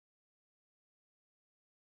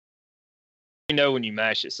know when you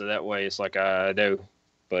mash it, so that way it's like I know,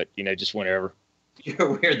 but just whenever.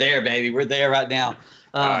 We're there, baby. We're there right now.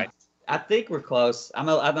 All right. I think we're close. I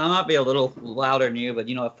might be a little louder than you, but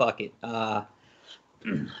you know what? Fuck it. But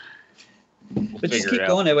just keep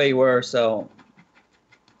going the way you were. So,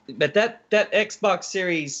 but that Xbox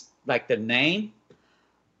Series, like the name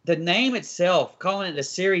itself, calling it the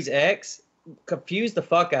Series X, confused the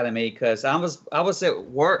fuck out of me because I was at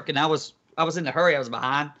work and I was in a hurry. I was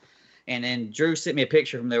behind. And then Drew sent me a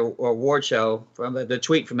picture from the award show, from the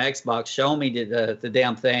tweet from Xbox, showing me the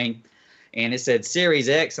damn thing. And it said Series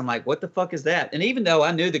X. I'm like, what the fuck is that? And even though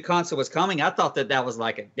I knew the console was coming, I thought that was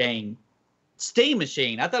like a dang Steam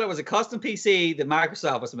machine. I thought it was a custom PC that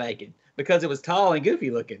Microsoft was making because it was tall and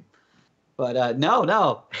goofy looking. But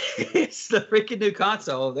no. It's the freaking new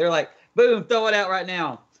console. They're like, boom, throw it out right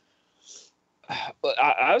now. But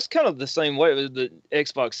I was kind of the same way with the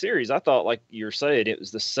Xbox Series. I thought, like you were saying, it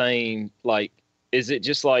was the same. Like, is it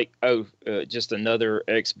just like, just another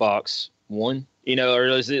Xbox One? Or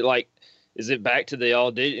is it back to the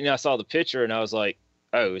all digital? I saw the picture and I was like,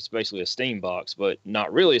 oh, it's basically a Steam box, but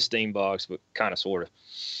not really a Steam box, but kind of, sort of.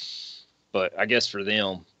 But I guess for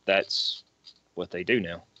them, that's what they do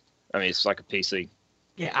now. I mean, it's like a PC.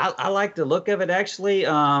 Yeah, I like the look of it, actually.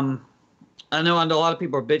 I know a lot of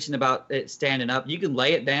people are bitching about it standing up. You can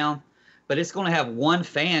lay it down, but it's going to have one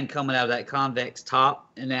fan coming out of that convex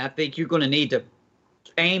top, and I think you're going to need to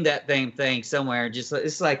aim that thing somewhere. Just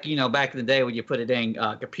it's like back in the day when you put a dang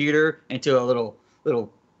computer into a little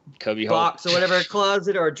cubby box hole or whatever,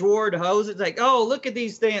 closet or a drawer to hose it. It's like, oh, look at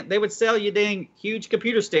these things. They would sell you dang huge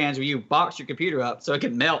computer stands where you box your computer up so it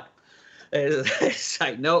can melt. It's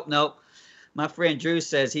like nope. My friend Drew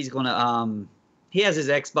says he's going to he has his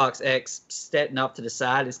Xbox X setting up to the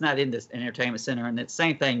side. It's not in the entertainment center, and it's the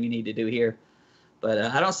same thing you need to do here. But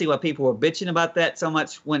I don't see why people were bitching about that so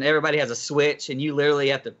much when everybody has a Switch, and you literally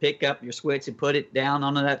have to pick up your Switch and put it down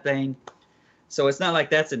onto that thing. So it's not like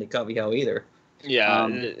that's in the cubby hole either. Yeah,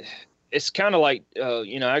 it's kind of like,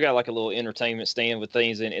 I got like a little entertainment stand with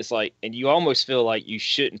things in it. It's like, and you almost feel like you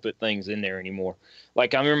shouldn't put things in there anymore.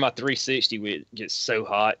 Like, I remember my 360 would get so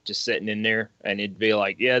hot just sitting in there, and it'd be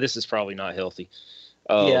like, yeah, this is probably not healthy.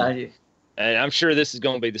 And I'm sure this is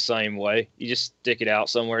going to be the same way. You just stick it out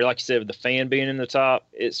somewhere. Like you said, with the fan being in the top,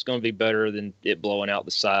 it's going to be better than it blowing out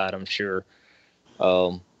the side, I'm sure.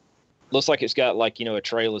 Looks like it's got, like, a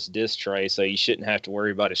trayless disc tray, so you shouldn't have to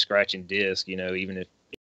worry about it scratching disc, even if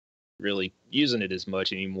really using it as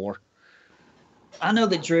much anymore. I know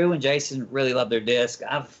that Drew and Jason really love their disc.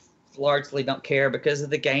 I've largely don't care because of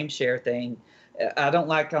the game share thing. I don't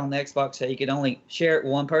like on the Xbox how you can only share it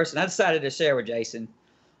with one person. I decided to share with Jason.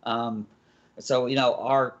 So,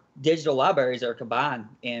 our digital libraries are combined,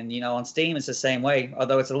 and, on Steam it's the same way,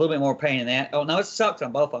 although it's a little bit more pain in that. Oh, no, it sucks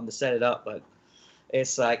on both of them to set it up, but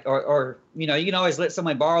it's like, or you can always let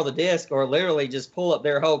somebody borrow the disc or literally just pull up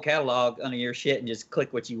their whole catalog under your shit and just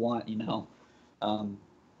click what you want,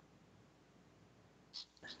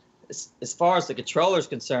 As far as the controller is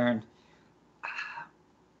concerned,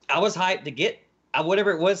 I was hyped to get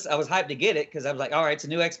whatever it was. I was hyped to get it because I was like, all right, it's a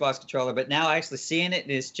new Xbox controller. But now actually seeing it,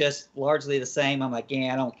 it's just largely the same. I'm like,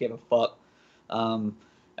 yeah, I don't give a fuck. I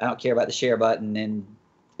don't care about the share button, and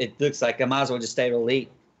it looks like I might as well just stay with Elite.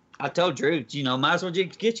 I told Drew, might as well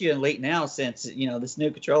get you an Elite now since this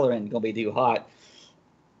new controller ain't gonna be too hot.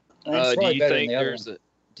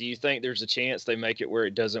 Do you think there's a chance they make it where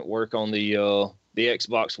it doesn't work on the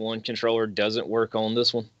Xbox One controller doesn't work on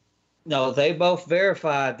this one? No, they both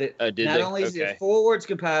verified that not only is it forwards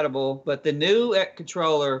compatible, but the new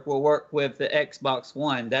controller will work with the Xbox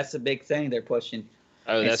One. That's a big thing they're pushing.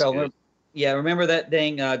 Oh, that's good. Remember that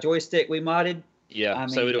dang joystick we modded? Yeah,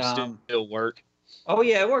 so it'll still work. Oh,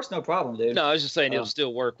 yeah, it works no problem, dude. No, I was just saying it'll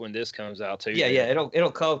still work when this comes out, too. Yeah,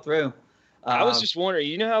 it'll code through. I was just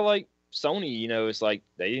wondering, how, like, Sony, it's like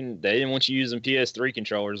they didn't want you using PS3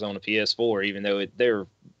 controllers on a PS4, even though they're,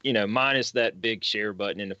 minus that big share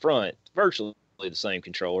button in the front, virtually the same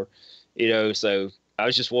controller, So I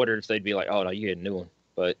was just wondering if they'd be like, oh no, you get a new one.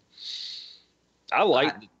 But I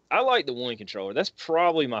like the One controller. That's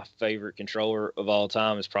probably my favorite controller of all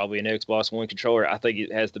time. Is probably an Xbox One controller. I think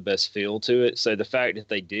it has the best feel to it. So the fact that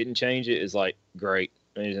they didn't change it is like great.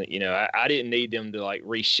 I didn't need them to like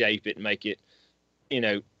reshape it and make it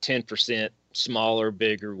 10% smaller,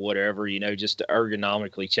 bigger, whatever, just to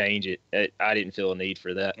ergonomically change it. I didn't feel a need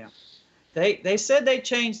for that. Yeah. They said they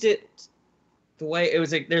changed it the way it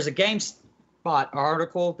was. There's a GameSpot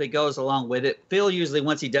article that goes along with it. Phil usually,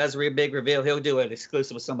 once he does a big reveal, he'll do it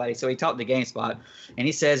exclusive with somebody. So he talked to GameSpot, and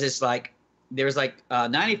he says it's like there's like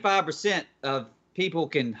 95% of people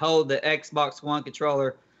can hold the Xbox One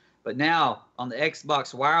controller But now on the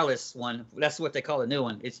Xbox wireless one, that's what they call the new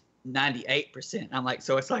one. It's 98%. I'm like,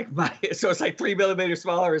 so it's like 3 millimeters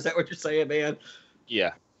smaller. Is that what you're saying, man?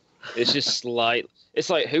 Yeah. It's just slight.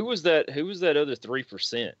 It's like who was that other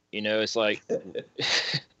 3%? You know, it's like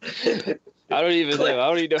I don't even know. I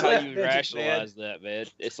don't even know how you rationalize that, man.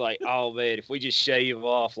 It's like, oh man, if we just shave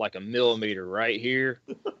off like a millimeter right here,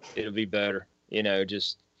 it'll be better. You know,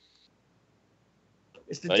 just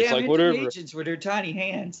it's the damn like Indonesians with their tiny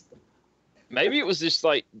hands. Maybe it was just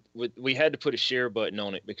like we had to put a share button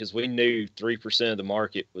on it because we knew 3% of the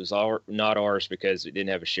market was not ours because it didn't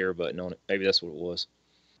have a share button on it. Maybe that's what it was.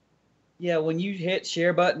 Yeah, when you hit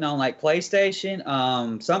share button on like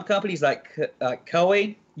PlayStation, some companies like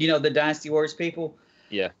Koei, you know, the Dynasty Wars people.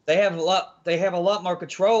 Yeah. They have a lot more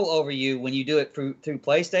control over you when you do it through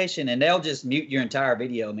PlayStation, and they'll just mute your entire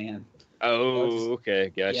video, man. Oh,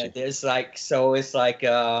 okay, gotcha. Yeah, it's like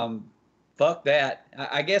fuck that.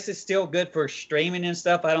 I guess it's still good for streaming and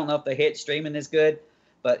stuff. I don't know if the hit streaming is good,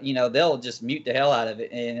 but you know they'll just mute the hell out of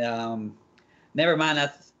it. And never mind,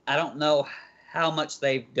 I don't know how much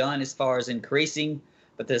they've done as far as increasing,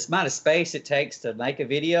 but the amount of space it takes to make a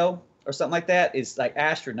video or something like that is like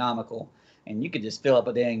astronomical. And you could just fill up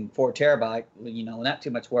a dang 4 terabyte, you know, not too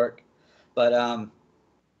much work. But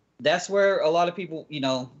that's where a lot of people, you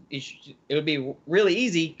know, it would be really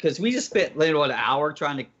easy because we just spent literally an hour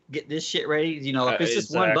trying to get this shit ready. You know, if it's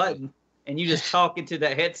just one button and you just talk into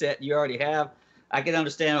that headset you already have, I can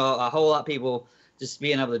understand a whole lot of people just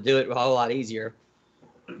being able to do it a whole lot easier.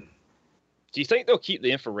 Do you think they'll keep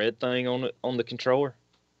the infrared thing on the controller?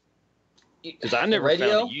 Because I never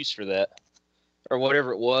found a use for that. Or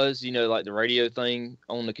whatever it was, you know, like the radio thing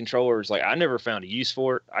on the controllers. Like, I never found a use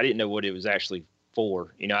for it. I didn't know what it was actually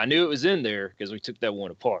for. You know, I knew it was in there because we took that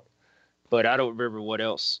one apart. But I don't remember what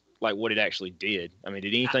else, like what it actually did. I mean,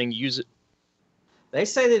 did anything use it? They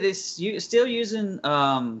say that it's still using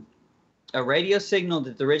a radio signal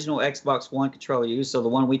that the original Xbox One controller used, so the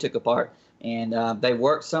one we took apart. And they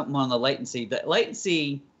worked something on the latency. The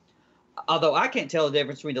latency, although I can't tell the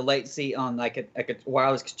difference between the latency on like a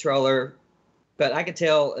wireless controller, but I can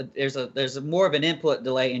tell there's a more of an input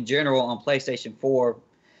delay in general on PlayStation 4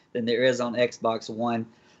 than there is on Xbox One.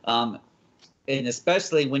 And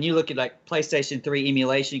especially when you look at like PlayStation 3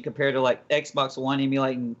 emulation compared to like Xbox One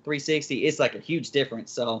emulating 360, it's like a huge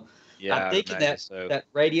difference. So yeah, I'm thinking that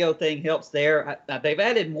radio thing helps there. They've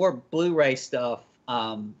added more Blu-ray stuff.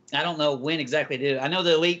 I don't know when exactly they did it. I know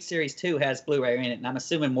the Elite Series 2 has Blu-ray in it, and I'm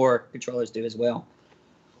assuming more controllers do as well.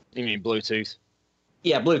 You mean Bluetooth?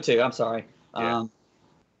 Yeah, Bluetooth. I'm sorry. Yeah.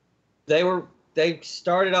 They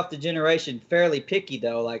started off the generation fairly picky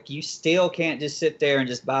though. Like you still can't just sit there and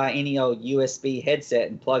just buy any old USB headset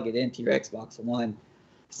and plug it into your Xbox One.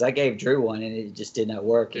 Because I gave Drew one and it just did not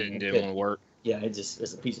work. It didn't want to work. Yeah,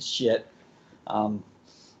 it's a piece of shit.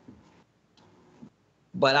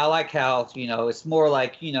 But I like how, you know, it's more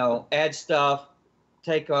like, you know, add stuff,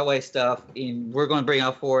 take away stuff, and we're going to bring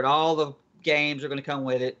out forward all the games are going to come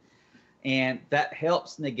with it. And that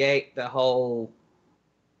helps negate the whole,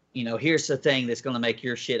 you know, here's the thing that's going to make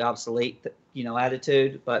your shit obsolete, you know,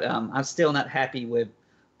 attitude. But I'm still not happy with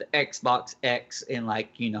the Xbox X and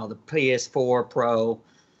like, you know, the PS4 Pro.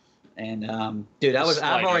 And dude, I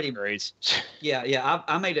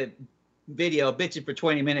made a video bitching for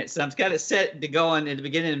 20 minutes. So I've got it set to going in the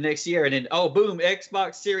beginning of next year. And then, oh, boom,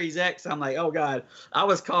 Xbox Series X. I'm like, oh, God, I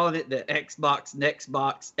was calling it the Xbox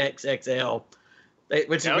Nextbox XXL.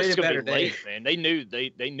 Which is really better, late, man. They knew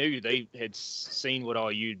they had seen what all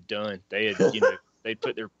you'd done. They had, you know, they'd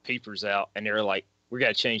put their peepers out, and they were like, "We got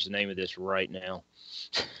to change the name of this right now."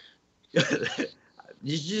 You should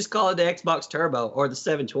just call it the Xbox Turbo or the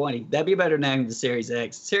 720. That'd be a better name than the Series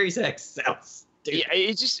X. Series X sounds stupid. Yeah,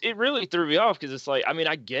 it really threw me off because it's like, I mean,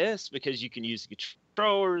 I guess because you can use the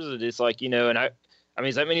controllers, and it's like, you know, and I mean,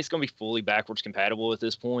 does that mean it's going to be fully backwards compatible at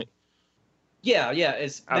this point? Yeah,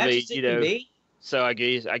 it's. I mean, you know. So I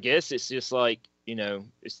guess it's just like, you know,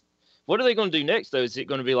 what are they going to do next though? Is it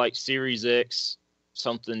going to be like Series X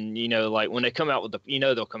something, you know, like when they come out with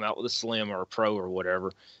they'll come out with a Slim or a Pro or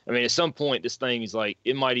whatever. I mean, at some point this thing is like,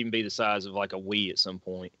 it might even be the size of like a Wii at some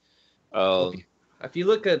point. If you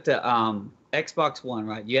look at the Xbox One,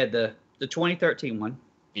 right, you had the 2013 one.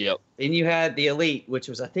 Yep. Then you had the Elite, which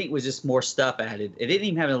was, I think, was just more stuff added. It didn't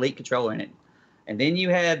even have an Elite controller in it. And then you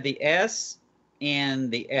had the S and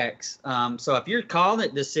the X. So if you're calling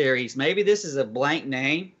it the series, maybe this is a blank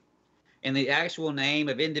name and the actual name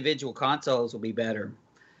of individual consoles will be better.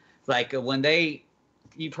 Like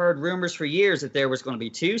you've heard rumors for years that there was going to be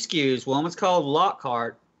 2 SKUs. One was called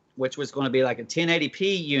Lockhart, which was going to be like a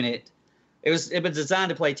 1080p unit it was designed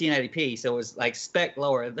to play 1080p, so it was like spec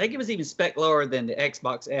lower. I think it was even spec lower than the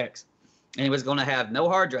Xbox X, and it was going to have no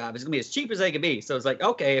hard drive. It's going to be as cheap as they could be. So it's like,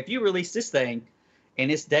 okay, if you release this thing, and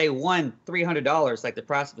it's day one $300, like the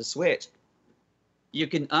price of a Switch, you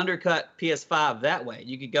can undercut PS5 that way.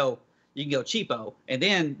 You can go cheapo, and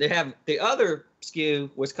then they have the other SKU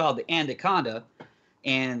was called the Anaconda,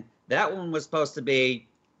 and that one was supposed to be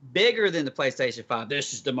bigger than the PlayStation 5.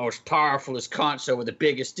 This is the most powerfulest console with the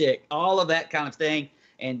biggest stick, all of that kind of thing,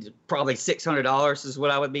 and probably $600 is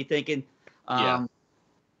what I would be thinking. Yeah.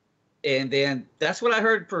 And then that's what I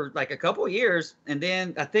heard for like a couple of years. And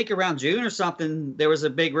then I think around June or something, there was a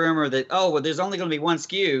big rumor that, oh, well, there's only going to be one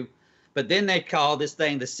SKU. But then they call this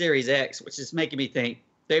thing the Series X, which is making me think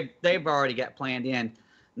they've already got planned in.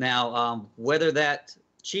 Now, whether that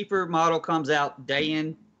cheaper model comes out day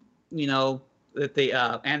in, that the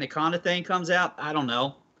Anaconda thing comes out, I don't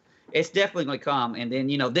know. It's definitely going to come. And then,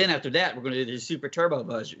 then after that, we're going to do the Super Turbo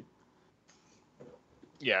version.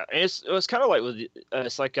 Yeah, and it's kind of like with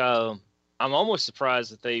it's like I'm almost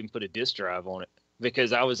surprised that they even put a disc drive on it,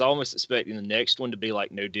 because I was almost expecting the next one to be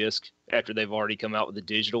like no disc after they've already come out with the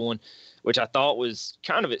digital one, which I thought was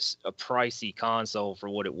kind of a pricey console for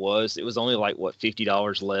what it was. It was only like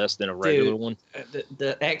 $50 less than a regular one.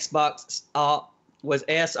 The Xbox was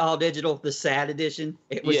S all digital, the SAD edition.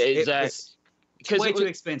 It was, yeah, exactly. It was way too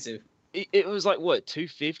expensive. It was like what,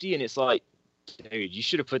 $250, and it's like, dude, you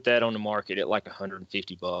should have put that on the market at like $150,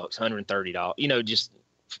 $130. Just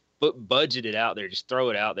budget it out there, just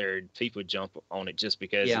throw it out there, and people would jump on it just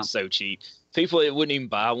because it's so cheap. People that wouldn't even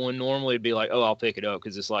buy one normally would be like, oh, I'll pick it up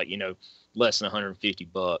because it's like, less than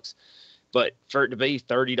 $150. But for it to be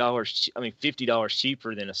 $50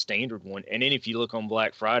 cheaper than a standard one, and then if you look on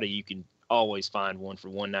Black Friday, you can always find one for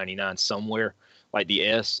 $199 somewhere, like the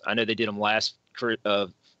S. I know they did them last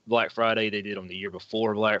Black Friday. They did them the year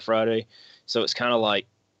before Black Friday. So it's kind of like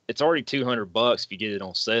it's already $200 if you get it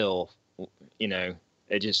on sale. I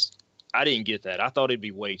didn't get that. I thought it'd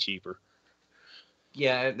be way cheaper.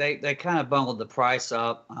 Yeah, they kind of bundled the price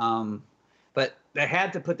up. But they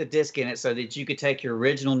had to put the disc in it so that you could take your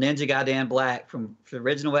original Ninja Gaiden Black from the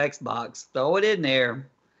original Xbox, throw it in there.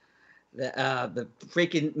 The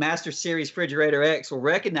freaking Master Series Refrigerator X will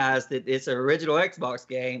recognize that it's an original Xbox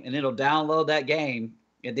game, and it'll download that game,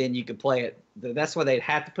 and then you can play it. That's why they'd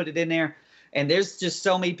have to put it in there. And there's just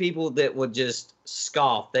so many people that would just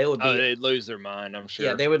scoff. They'd lose their mind, I'm sure.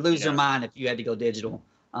 Yeah, they would lose their mind if you had to go digital.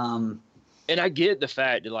 And I get the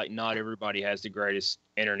fact that, like, not everybody has the greatest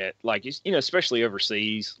internet, like, especially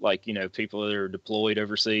overseas, like, people that are deployed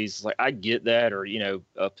overseas. Like, I get that, or,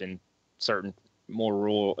 up in certain more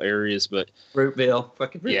rural areas, but Fruitville,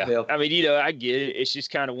 fucking Fruitville. Yeah, I mean, I get it. It's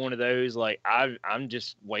just kind of one of those, like, I'm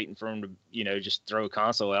just waiting for them to, just throw a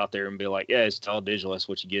console out there and be like, yeah, it's all digital. That's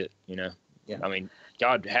what you get, Yeah. I mean,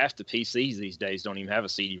 God, half the PCs these days don't even have a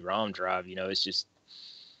CD-ROM drive. It's just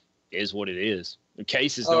is what it is. The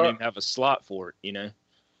cases don't even have a slot for it.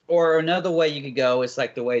 Or another way you could go is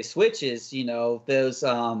like the way Switch is. Those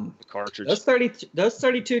the cartridge. Those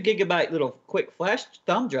 32 gigabyte little quick flash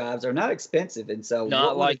thumb drives are not expensive, and so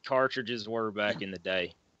not like cartridges were back in the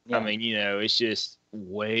day. Yeah. I mean, it's just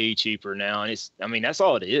way cheaper now, and that's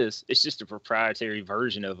all it is. It's just a proprietary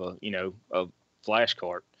version of a flash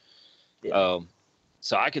card. Yeah.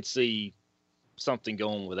 So I could see something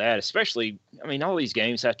going with that, especially, all these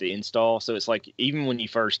games have to install. So it's like, even when you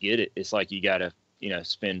first get it, it's like you got to,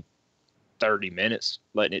 spend 30 minutes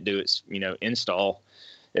letting it do its, install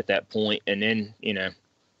at that point. And then,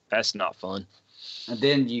 that's not fun. And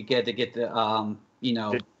then you get to get the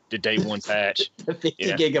the day one patch, the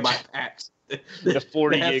 50 gigabyte patch. The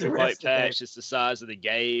 40 gigabyte patch is the size of the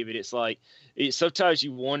game, and it's like, sometimes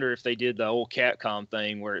you wonder if they did the old Capcom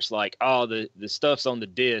thing where it's like, oh, the stuff's on the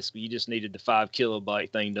disc, but you just needed the 5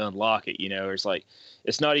 kilobyte thing to unlock it. Or it's like,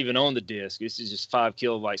 it's not even on the disc. This is just 5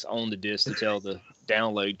 kilobytes on the disc to tell the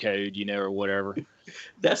download code, or whatever.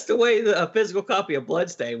 That's the way a physical copy of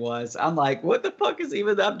Bloodstain was. I'm like, what the fuck is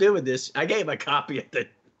even I'm doing this? I gave a copy of the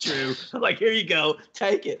True. I'm like, here you go,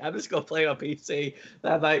 take it. I'm just gonna play it on PC.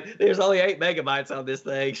 I'm like, there's only 8 megabytes on this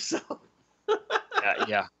thing, so.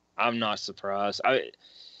 Yeah, I'm not surprised. I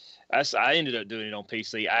ended up doing it on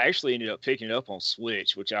PC. I actually ended up picking it up on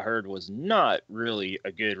Switch, which I heard was not really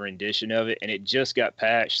a good rendition of it, and it just got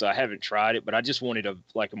patched, so I haven't tried it. But I just wanted a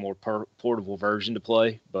more portable version to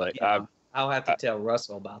play. But yeah, I'll have to tell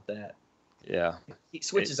Russell about that. Yeah,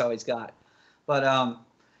 Switch has always got, but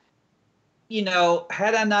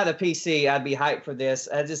had I not a PC, I'd be hyped for this.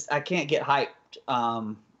 I can't get hyped.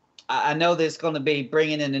 I know there's going to be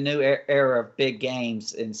bringing in a new era of big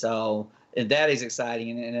games, and so and that is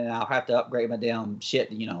exciting. And then I'll have to upgrade my damn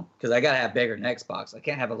shit, you know, because I gotta have bigger than Xbox. I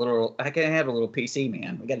can't have a little PC,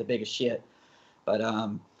 man. We got the biggest shit. But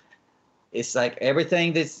it's like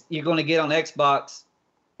everything that's you're going to get on Xbox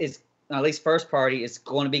is, at least first party, is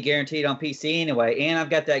going to be guaranteed on PC anyway. And I've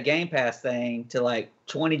got that Game Pass thing to like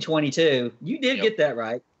 2022. You did get that,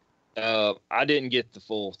 right? I didn't get the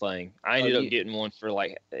full thing. I ended up getting one for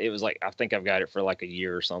like, it was like, I think I've got it for like a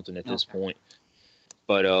year or something at this point.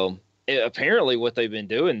 But apparently what they've been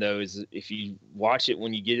doing though is if you watch it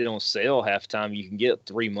when you get it on sale half time, you can get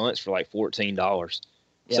 3 months for like $14.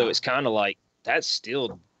 Yeah. So it's kind of like, that's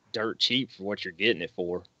still dirt cheap for what you're getting it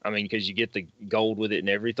for. I mean, because you get the gold with it and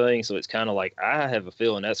everything. So it's kind of like, I have a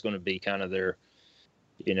feeling that's going to be kind of their,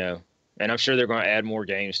 you know, and I'm sure they're going to add more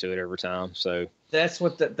games to it every time. So that's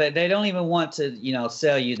what they don't even want to, you know,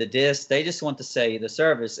 sell you the disc. They just want to sell you the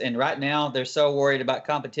service. And right now they're so worried about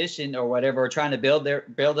competition or whatever, or trying to build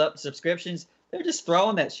up subscriptions. They're just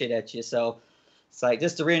throwing that shit at you. So it's like,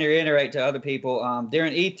 just to reiterate to other people,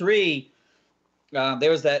 during E3,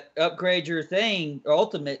 there was that upgrade your thing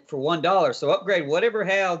ultimate for $1. So upgrade whatever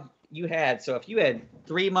hell you had. So if you had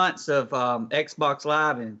 3 months of Xbox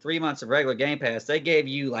Live and 3 months of regular Game Pass, they gave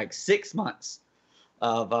you like 6 months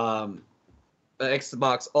of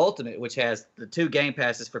Xbox Ultimate, which has the 2 Game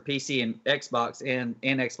Passes for PC and Xbox and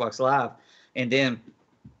Xbox Live. And then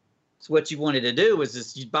so what you wanted to do was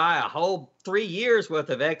just you buy a whole 3 years worth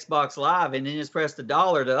of Xbox Live and then just press the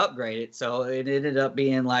 $1 to upgrade it. So it ended up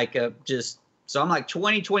being like so I'm like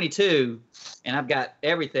 2022 and I've got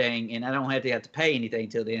everything and I don't have to pay anything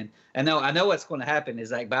till then. And I know what's going to happen is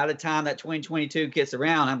like by the time that 2022 gets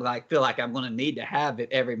around, I'm like, feel like I'm going to need to have it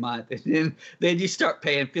every month. And then you start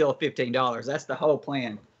paying Phil $15. That's the whole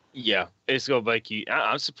plan. Yeah, it's going to make you,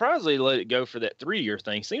 I'm surprised they let it go for that 3-year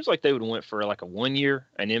thing. Seems like they would have went for like a 1 year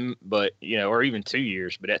and then, but you know, or even 2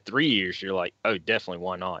 years, but at 3 years, you're like, oh, definitely.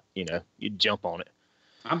 Why not? You know, you'd jump on it.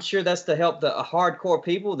 I'm sure that's to help the hardcore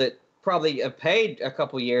people that probably have paid a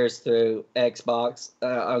couple years through Xbox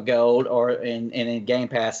Gold or in Game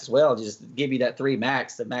Pass as well. Just give you that 3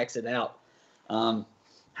 max to max it out.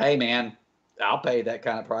 Hey man, I'll pay that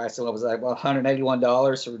kind of price. So it was like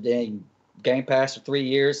 $181 for dang Game Pass for 3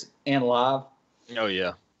 years and Live. Oh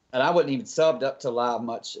yeah. And I wasn't even subbed up to Live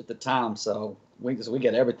much at the time, so we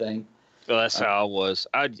get everything. Well, that's how I was.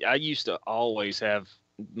 I used to always have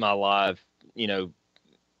my Live, you know,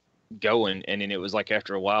 going, and then it was like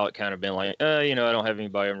after a while it kind of been like you know, I don't have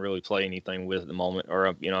anybody I'm really playing anything with at the moment,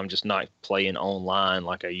 or you know, I'm just not playing online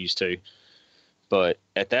like I used to. But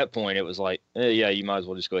at that point it was like yeah, you might as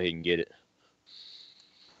well just go ahead and get it.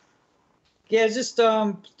 Yeah, just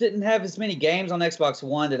didn't have as many games on Xbox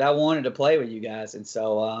One that I wanted to play with you guys, and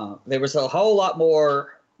so there was a whole lot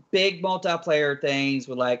more big multiplayer things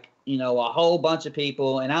with like, you know, a whole bunch of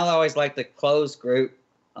people, and I always like the closed group.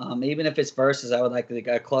 Even if it's versus, I would like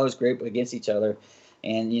a closed group against each other.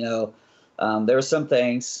 And, you know, there were some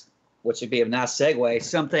things, which would be a nice segue,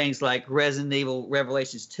 some things like Resident Evil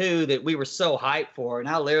Revelations 2 that we were so hyped for. And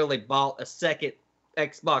I literally bought a second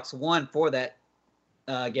Xbox One for that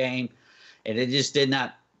game. And it just did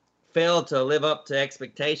not fail to live up to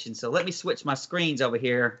expectations. So let me switch my screens over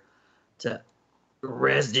here to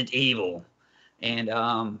Resident Evil. And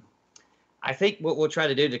I think what we'll try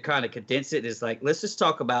to do to kind of condense it is like, let's just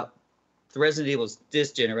talk about the Resident Evil's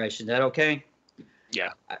this generation. Is that okay?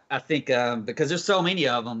 Yeah. I think because there's so many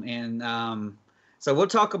of them. And so we'll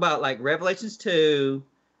talk about like Revelations 2,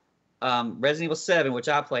 Resident Evil 7, which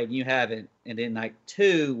I played and you haven't. And then like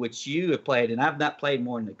 2, which you have played. And I've not played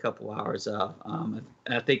more than a couple hours of.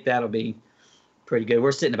 I think that'll be pretty good.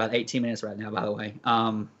 We're sitting about 18 minutes right now, by the way.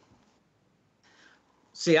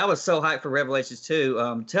 See, I was so hyped for Revelations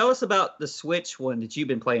 2. Tell us about the Switch one that you've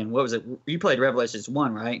been playing. What was it? You played Revelations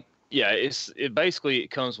 1, right? Yeah, it basically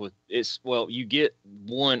comes with you get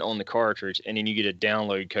 1 on the cartridge and then you get a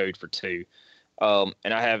download code for 2.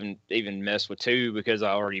 And I haven't even messed with 2 because I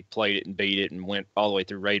already played it and beat it and went all the way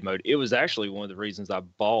through raid mode. It was actually one of the reasons I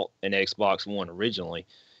bought an Xbox One originally,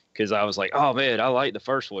 because I was like, oh man, I like the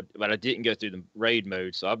first one, but I didn't go through the raid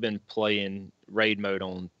mode. So I've been playing raid mode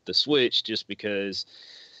on the Switch just because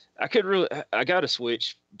I got a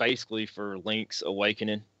Switch basically for Link's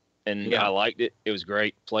Awakening, and I liked it. It was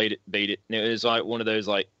great. Played it, beat it. And it was like one of those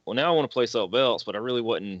like, well, now I want to play something else, but there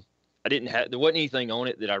wasn't anything on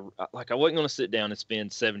it that I wasn't going to sit down and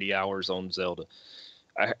spend 70 hours on Zelda.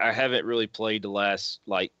 I haven't really played the last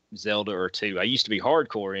like Zelda or 2. I used to be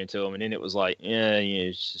hardcore into them, and then it was like,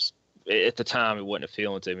 it's just at the time it wasn't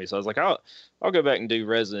appealing to me. So I was like, I'll go back and do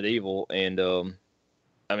Resident Evil, and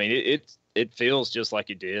I mean it feels just like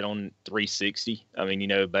it did on 360. I mean, you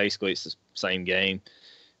know, basically it's the same game,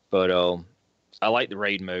 But I like the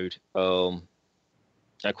raid mode. Of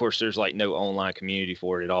course, there's like no online community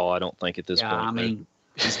for it at all. I don't think at this Yeah, point. I mean,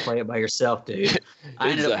 just play it by yourself, dude.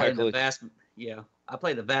 I ended up playing I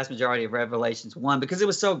played the vast majority of Revelations 1 because it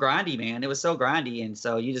was so grindy, man. It was so grindy, and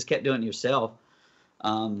so you just kept doing it yourself.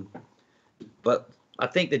 But I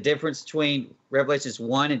think the difference between Revelations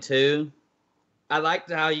 1 and 2, I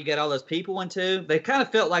liked how you get all those people in 2. They kind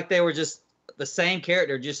of felt like they were just the same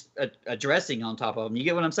character, just a dressing on top of them. You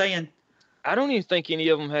get what I'm saying? I don't even think any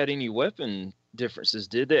of them had any weapon differences,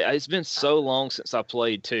 did they? It's been so long since I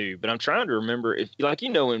played 2, but I'm trying to remember if, like,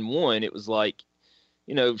 in 1, it was like,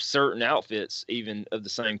 certain outfits even of the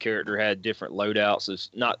same character had different loadouts of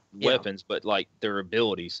not weapons, but like their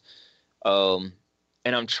abilities. And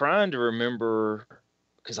I'm trying to remember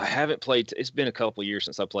because I haven't played. It's been a couple of years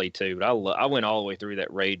since I played 2, but I went all the way through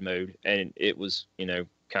that raid mode, and it was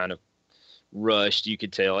kind of rushed. You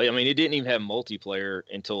could tell. I mean, it didn't even have multiplayer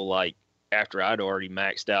until like after I'd already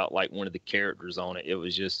maxed out like one of the characters on it. It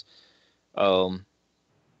was just,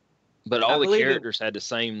 but all the characters had the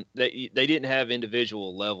same. They didn't have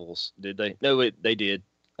individual levels, did they? No, they did.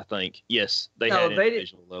 I think yes, they had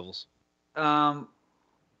individual levels.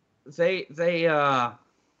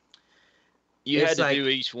 You had to do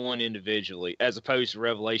each one individually, as opposed to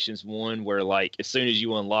Revelations 1, where like as soon as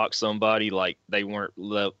you unlock somebody, like they weren't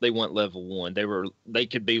level 1. They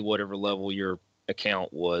could be whatever level your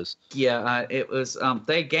account was. Yeah, it was.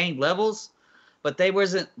 They gained levels, but they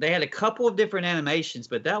had a couple of different animations,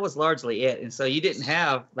 but that was largely it. And so you didn't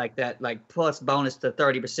have like that, like plus bonus to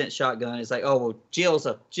 30% shotgun. It's like, oh well, Jill's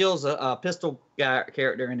a pistol guy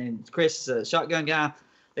character, and then Chris is a shotgun guy.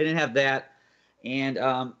 They didn't have that, and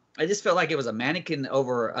I just felt like it was a mannequin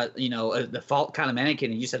over a default kind of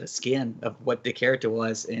mannequin, and you said a skin of what the character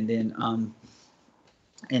was, and then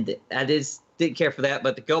I just didn't care for that.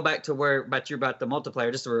 But to go back to about the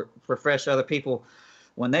multiplayer, just to refresh other people,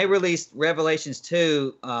 when they released Revelations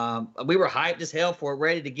 2, we were hyped as hell for it,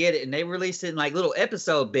 ready to get it, and they released it in like little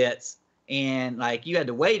episode bits, and like you had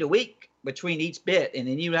to wait a week between each bit, and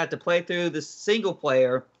then you had to play through the single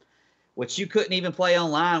player, which you couldn't even play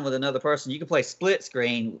online with another person. You can play split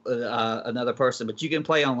screen with another person, but you can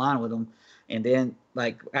play online with them. And then,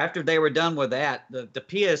 like, after they were done with that, the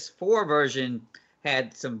PS4 version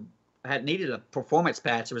had needed a performance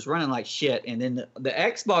patch. It was running like shit. And then the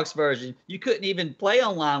Xbox version, you couldn't even play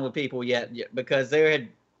online with people yet because they had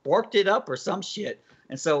borked it up or some shit.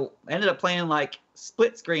 And so I ended up playing, like,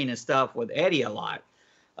 split screen and stuff with Eddie a lot.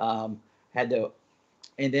 And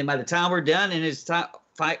then by the time we're done and it's time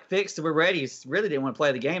fixed, we're ready. Really didn't want to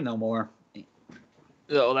play the game no more.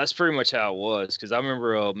 Well, that's pretty much how it was. Because I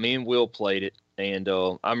remember me and Will played it, and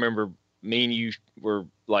I remember me and you were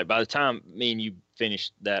like, by the time me and you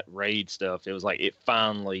finished that raid stuff, it was like it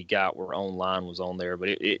finally got where online was on there. But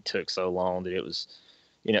it took so long that it was,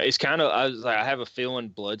 it's kind of. I was like, I have a feeling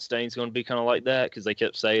Bloodstain's going to be kind of like that because they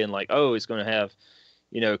kept saying like, oh, it's going to have,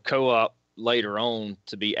 co-op later on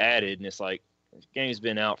to be added, and it's like. The game's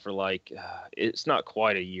been out for like it's not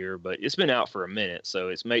quite a year, but it's been out for a minute, so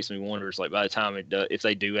it makes me wonder. It's like by the time if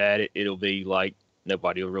they do add it, it'll be like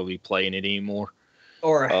nobody will really be playing it anymore.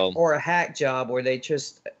 Or a hack job where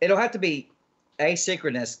it'll have to be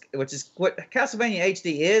asynchronous, which is what Castlevania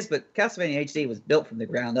HD is, but Castlevania HD was built from the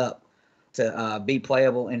ground up to be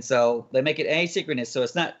playable, and so they make it asynchronous, so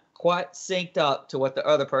it's not quite synced up to what the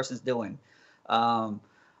other person's doing.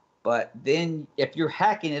 But then if you're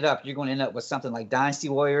hacking it up, you're going to end up with something like Dynasty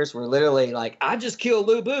Warriors, where literally like, I just killed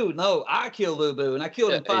Lu Bu. No, I killed Lu Bu, and I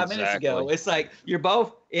killed him 5 minutes ago. It's like you're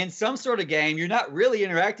both in some sort of game. You're not really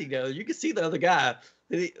interacting together. You can see the other guy.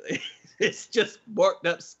 It's just worked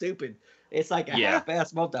up stupid. It's like a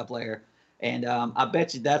half-ass multiplayer. And I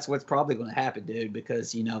bet you that's what's probably going to happen, dude,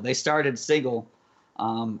 because, they started single.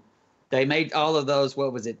 They made all of those,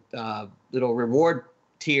 what was it, little reward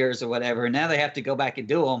tiers or whatever, and now they have to go back and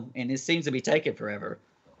do them, and it seems to be taking forever.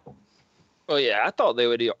 Well, yeah, I thought they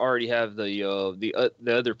would already have the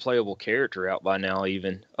other playable character out by now.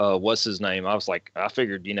 Even what's his name? I was like, I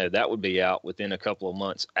figured that would be out within a couple of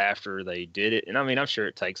months after they did it. And I mean, I'm sure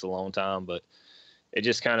it takes a long time, but it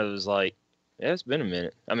just kind of was like, yeah, it's been a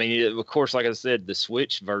minute. I mean, of course, like I said, the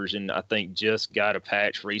Switch version I think just got a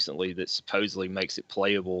patch recently that supposedly makes it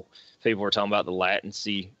playable. People were talking about the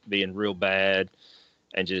latency being real bad.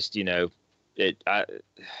 And just, I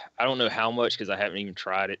don't know how much because I haven't even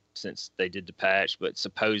tried it since they did the patch, but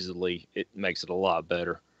supposedly it makes it a lot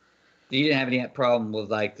better. You didn't have any problem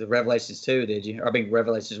with like the Revelations 2, did you? Or I mean,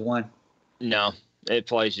 Revelations 1? No, it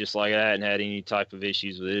plays just like that. I hadn't had any type of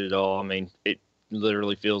issues with it at all. I mean, it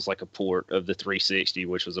literally feels like a port of the 360,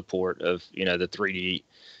 which was a port of, the 3D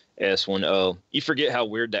S1. You forget how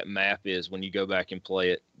weird that map is when you go back and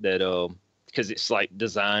play it. That because it's like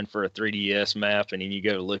designed for a 3DS map, and then you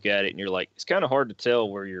go to look at it, and you're like, it's kind of hard to tell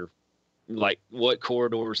where you're like what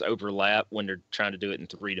corridors overlap when they're trying to do it in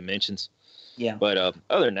 3 dimensions. Yeah. But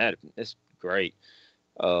other than that, it's great.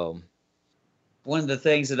 One of the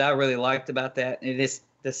things that I really liked about that, and it is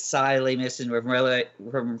decidedly missing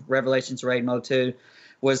from Revelations Raid Mode 2,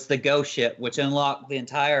 was the ghost ship, which unlocked the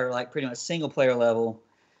entire, like, pretty much single player level.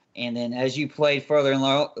 And then as you played further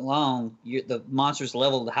along, the monsters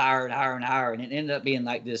leveled higher and higher and higher, and it ended up being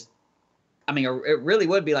like this. I mean, it really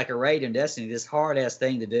would be like a raid in Destiny, this hard-ass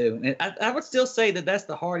thing to do. And I would still say that that's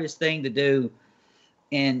the hardest thing to do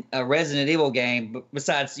in a Resident Evil game,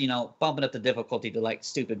 besides, bumping up the difficulty to, like,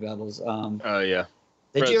 stupid levels. Oh, yeah.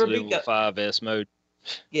 Did you ever beat 5S mode?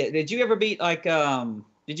 Yeah, did you ever beat, like,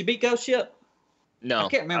 did you beat Ghost Ship? No. I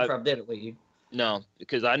can't remember if I did it with you. No,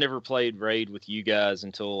 because I never played Raid with you guys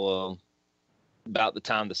until about the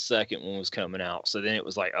time the second one was coming out. So then it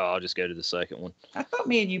was like, oh, I'll just go to the second one. I thought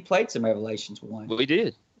me and you played some Revelations 1. We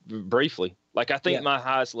did, briefly. Like, I think my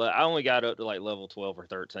highest level, I only got up to like level 12 or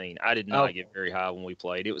 13. I did not get very high when we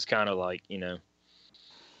played. It was kind of like, Yeah,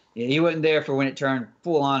 you wasn't there for when it turned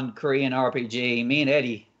full-on Korean RPG. Me and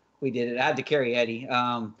Eddie, we did it. I had to carry Eddie.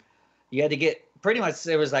 You had to get, pretty much,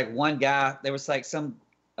 there was like one guy, there was like some,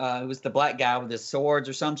 it was the black guy with his swords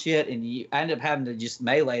or some shit, and I ended up having to just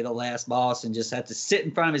melee the last boss and just have to sit in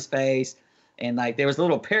front of his face. And like there was a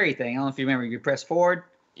little parry thing. I don't know if you remember. You press forward.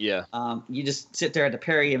 Yeah. You just sit there to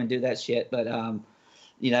parry him and do that shit. But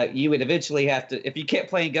you would eventually have to, if you kept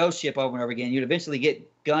playing Ghost Ship over and over again, you'd eventually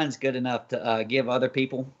get guns good enough to give other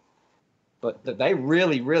people. But they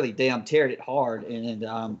really, really damn teared it hard. And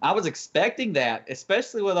I was expecting that,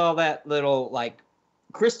 especially with all that little like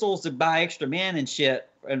crystals to buy extra men and shit.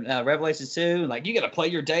 And Revelations 2, like you got to play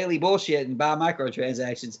your daily bullshit and buy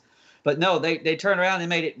microtransactions, but no, they turned around and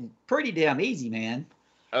made it pretty damn easy, man.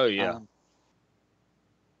 Oh yeah.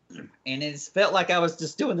 And it felt like I was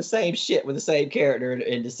just doing the same shit with the same character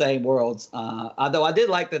in the same worlds. Although I did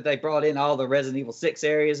like that they brought in all the Resident Evil 6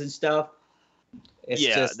 areas and stuff.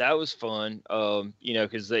 That was fun.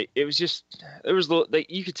 Because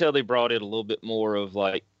you could tell they brought in a little bit more of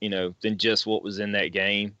like than just what was in that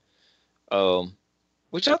game.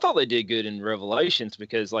 Which I thought they did good in Revelations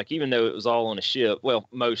because, like, even though it was all on a ship, well,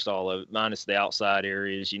 most all of it, minus the outside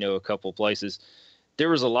areas, a couple places, there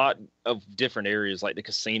was a lot of different areas. Like the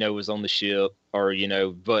casino was on the ship, or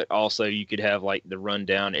but also you could have like the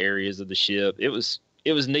rundown areas of the ship. It was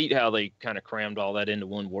neat how they kind of crammed all that into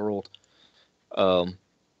one world. I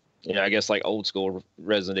guess like old school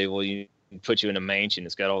Resident Evil, you put you in a mansion,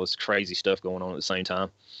 it's got all this crazy stuff going on at the same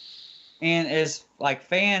time. And as like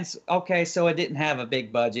fans, okay, so it didn't have a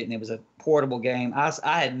big budget and it was a portable game. I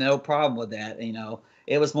had no problem with that.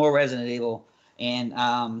 It was more Resident Evil, and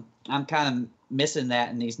I'm kind of missing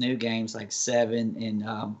that in these new games like 7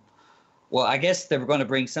 and well, I guess they were going to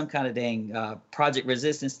bring some kind of dang Project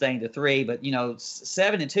Resistance thing to 3, but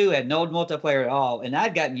 7 and 2 had no multiplayer at all, and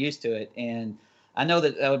I'd gotten used to it. And I know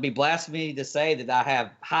that would be blasphemy to say that I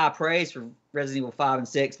have high praise for Resident Evil 5 and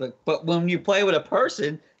 6, but when you play with a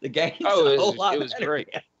person, the game's a whole lot better. It was great.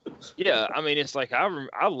 Yeah, I mean, it's like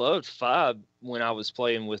I loved 5 when I was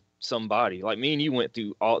playing with somebody. Like me and you went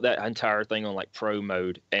through all that entire thing on like pro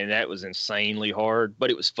mode, and that was insanely hard, but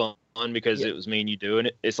it was fun because it was me and you doing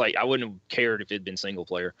it. It's like I wouldn't have cared if it'd been single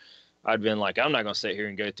player. I'd been like, I'm not gonna sit here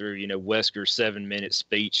and go through Wesker's 7-minute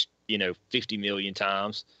speech 50 million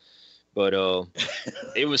times. But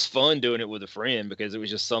it was fun doing it with a friend because it was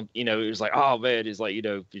just it was like, oh man, it's like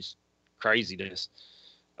just craziness.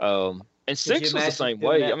 And 6 was the same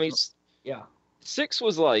way. That? I mean, yeah, 6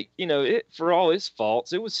 was like it for all its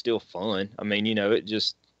faults, it was still fun. I mean, it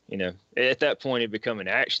just at that point it became an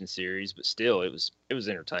action series, but still it was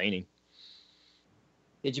entertaining.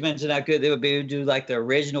 Did you mention how good they would be to do like the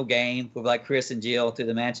original game with like Chris and Jill through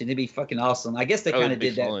the mansion? It'd be fucking awesome. I guess they kind of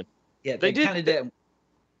did fun. That. Yeah, they kind of did.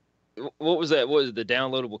 What was that? What was the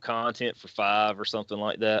downloadable content for 5 or something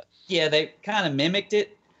like that? Yeah, they kind of mimicked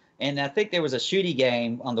it, and I think there was a shooty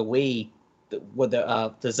game on the Wii with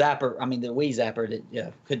the zapper. I mean, the Wii zapper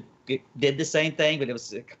that did the same thing, but it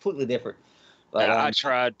was completely different. But, I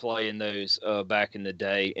tried playing those back in the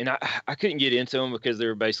day, and I couldn't get into them because they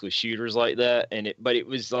were basically shooters like that. But it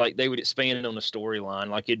was like they would expand it on the storyline.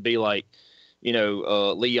 Like it'd be like,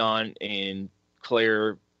 Leon and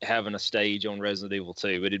Claire having a stage on Resident Evil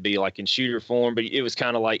 2, but it'd be like in shooter form. But it was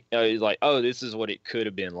kind of like, oh, this is what it could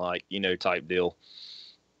have been like, type deal.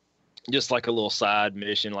 Just like a little side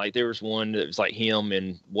mission. Like there was one that was like him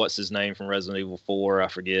and what's his name from Resident Evil 4? I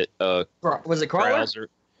forget. Was it Crawler?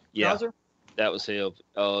 Yeah. Krauser? That was him.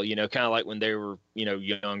 You know, kind of like when they were, you know,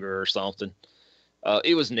 younger or something.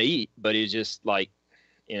 It was neat, but it just like,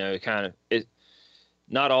 you know, kind of it.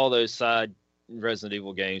 Not all those side Resident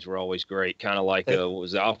Evil games were always great. Kind of like what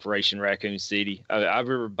was it, Operation Raccoon City. I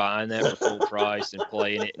remember buying that for full price and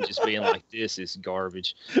playing it and just being like, "This is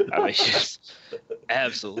garbage." I mean, it's just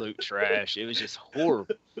absolute trash. It was just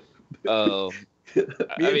horrible. Me I and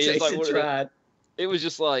mean, it's like Jason tried. it was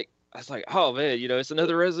just like I was like, "Oh man, you know, it's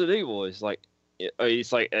another Resident Evil." It's like I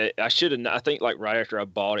should have. I think like right after I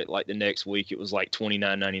bought it, like the next week, it was like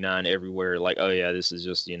 $29.99 everywhere. Like, oh yeah, this is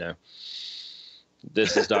just, you know,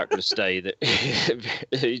 this is not going to stay. That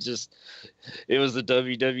it was the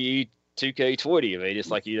WWE 2K20. I mean, it's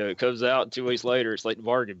like, you know, it comes out and 2 weeks later, it's like the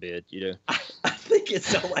bargain bin, you know. I think it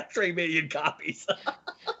sold like 3 million copies.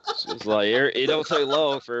 It's like it don't take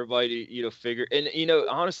long for everybody to, you know, figure. And you know,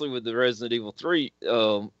 honestly, with the Resident Evil 3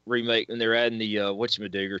 remake, and they're adding the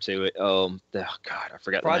whatchamadiggers to it. God, I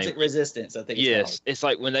forgot Project the name. Resistance, I think. Yes, it's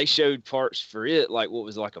like when they showed parts for it, like what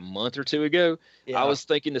was it, like a month or two ago. Yeah. I was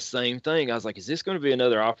thinking the same thing. I was like, is this going to be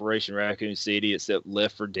another Operation Raccoon City except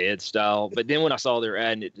Left 4 Dead style? But then when I saw they're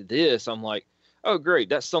adding it to this, I'm like, oh great,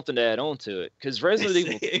 that's something to add on to it, because Resident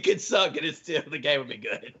Evil, it could suck and it's still the game would be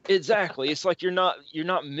good. Exactly. It's like you're not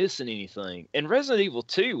missing anything. And Resident Evil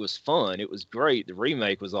 2 was fun. It was great. The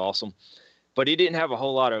remake was awesome, but it didn't have a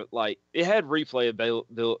whole lot of like. It had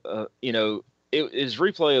replayability. You know, it is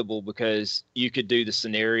replayable because you could do the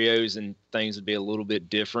scenarios and things would be a little bit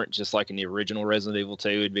different, just like in the original Resident Evil 2.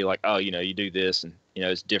 It'd be like, oh, you know, you do this, and you know,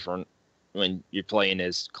 it's different when you're playing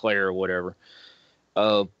as Claire or whatever.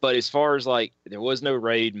 But as far as like, there was no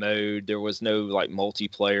raid mode, there was no like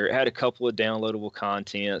multiplayer. It had a couple of downloadable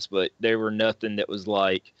contents, but there were nothing that was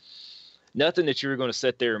like nothing that you were going to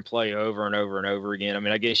sit there and play over and over and over again. I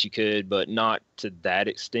mean, I guess you could, but not to that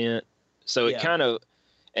extent. So it kind of,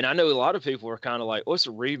 and I know a lot of people are kind of like, what's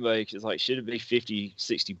a remake? It's like, should it be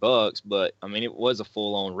 $50-$60? But I mean, it was a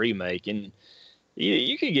full on remake, and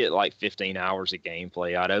you could get like 15 hours of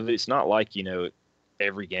gameplay out of it. It's not like, you know,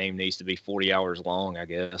 every game needs to be 40 hours long, I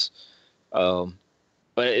guess. But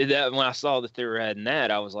when I saw that they were adding that,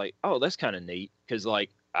 I was like, oh, that's kind of neat. Because, like,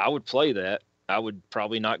 I would play that. I would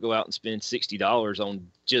probably not go out and spend $60 on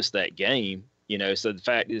just that game, you know. So the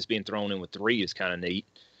fact that it's being thrown in with 3 is kind of neat.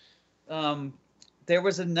 There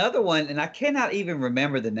was another one, and I cannot even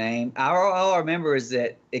remember the name. All I remember is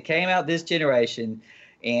that it came out this generation,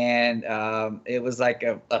 and it was like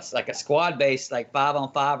a squad based, like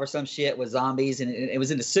 5-on-5 or some shit with zombies, and it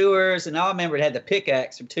was in the sewers. And all I remember, it had the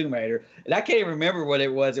pickaxe from Tomb Raider, and I can't even remember what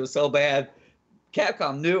it was. It was so bad.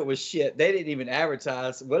 Capcom knew it was shit. They didn't even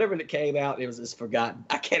advertise. Whatever that came out, it was just forgotten.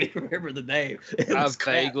 I can't even remember the name. I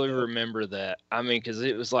vaguely remember that. I mean, because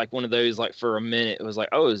it was like one of those, like for a minute, it was like,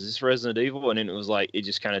 oh, is this Resident Evil? And then it was like, it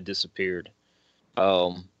just kind of disappeared.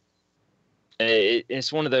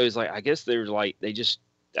 It's one of those, like, I guess they're like,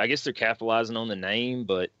 I guess they're capitalizing on the name,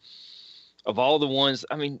 but of all the ones,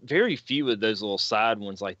 I mean, very few of those little side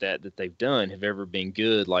ones like that they've done have ever been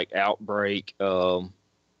good. Like Outbreak.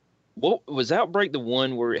 What was Outbreak, the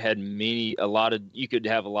one where it had you could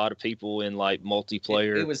have a lot of people in like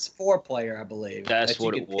multiplayer? It was 4-player, I believe. That's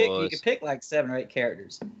what it was. You could pick like 7 or 8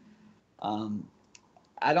 characters.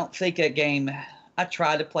 I don't think that game. I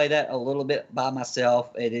tried to play that a little bit by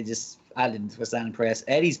myself, and I was not impressed.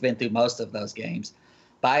 Eddie's been through most of those games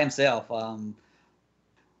by himself.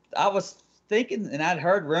 I was thinking, and I'd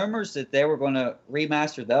heard rumors that they were going to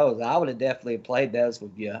remaster those. I would have definitely played those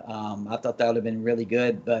with you. I thought that would have been really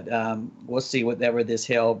good, but we'll see whatever this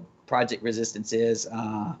hell Project Resistance is.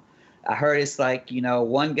 I heard it's like, you know,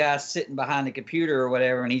 one guy sitting behind the computer or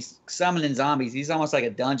whatever, and he's summoning zombies. He's almost like a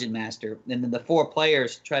dungeon master. And then the 4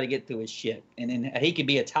 players try to get through his shit. And then he could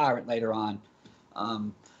be a tyrant later on.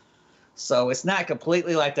 So it's not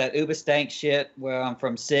completely like that Uber Stank shit where I'm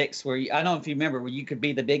from 6, where I don't know if you remember, where you could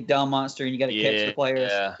be the big dumb monster and you got to catch the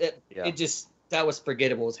players. It just, that was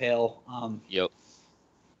forgettable as hell. Yep.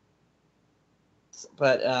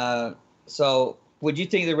 But so would you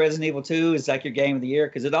think the Resident Evil 2 is like your game of the year?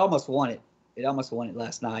 Because it almost won it. It almost won it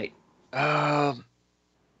last night.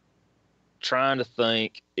 Trying to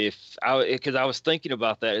think because I was thinking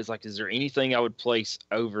about that. It's like, is there anything I would place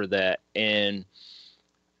over that? And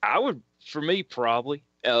I would, for me, probably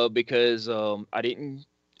because I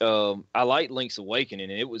liked Link's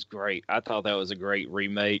Awakening, and it was great. I thought that was a great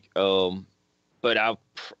remake. But I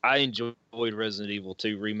enjoyed Resident Evil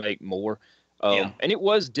 2 remake more. And it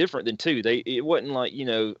was different than 2. It wasn't like, you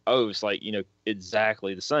know, it's like, you know,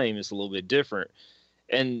 exactly the same. It's a little bit different.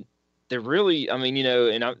 And they're really, I mean, you know,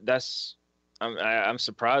 and I'm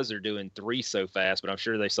surprised they're doing 3 so fast, but I'm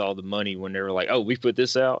sure they saw the money when they were like, oh, we put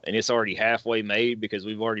this out and it's already halfway made because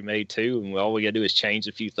we've already made 2, and all we gotta do is change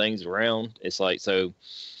a few things around. It's like, so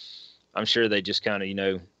I'm sure they just kind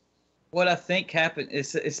of, What I think happened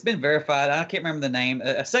is it's been verified. I can't remember the name.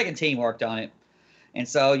 A second team worked on it, and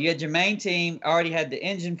so you had your main team already had the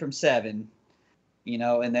engine from 7,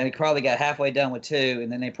 and they probably got halfway done with 2,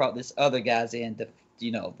 and then they brought this other guys in to,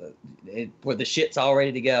 where the shit's all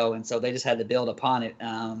ready to go, and so they just had to build upon it.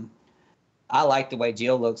 I like the way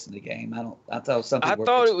Jill looks in the game. I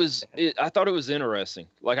thought it was interesting.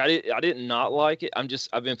 Like I did not like it.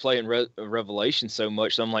 I've been playing Revelation so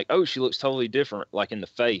much, so I'm like, oh, she looks totally different, like in the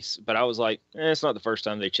face. But I was like, it's not the first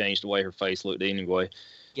time they changed the way her face looked anyway.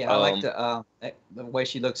 Yeah, I like the way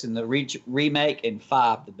she looks in the remake and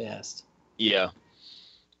 5 the best. Yeah.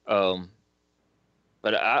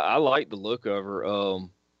 But I like the look of her.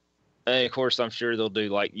 And of course, I'm sure they'll do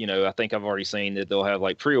like, I think I've already seen that they'll have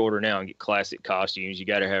like pre-order now and get classic costumes. You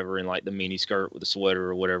got to have her in like the mini skirt with the sweater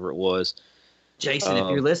or whatever it was. Jason, if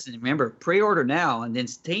you're listening, remember, pre-order now, and then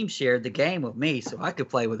Steam shared the game with me so I could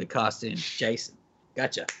play with the costume. Jason,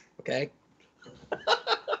 gotcha. Okay.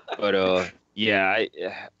 But yeah,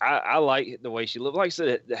 I like the way she looked. Like I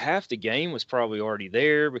said, half the game was probably already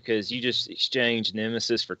there because you just exchanged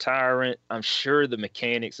Nemesis for Tyrant. I'm sure the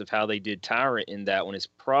mechanics of how they did Tyrant in that one is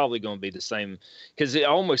probably going to be the same, because it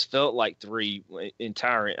almost felt like 3 in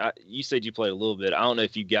Tyrant. You said you played a little bit. I don't know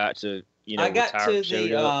if you got to, I got to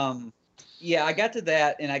the yeah, I got to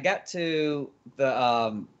that, and I got to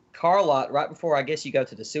the car lot right before I guess you go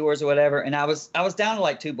to the sewers or whatever, and I was down to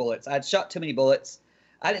like 2 bullets. I'd shot too many bullets.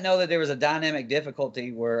 I didn't know that there was a dynamic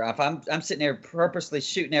difficulty where if I'm sitting there purposely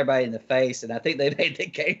shooting everybody in the face, and I think they made the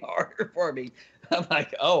game harder for me. I'm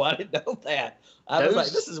like, oh, I didn't know that. I was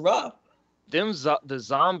like, this is rough. The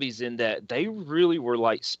zombies in that, they really were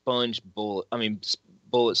like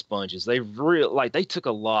bullet sponges. They they took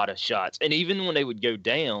a lot of shots, and even when they would go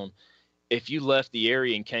down, if you left the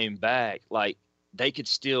area and came back, like they could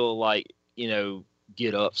still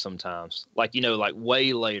get up sometimes, like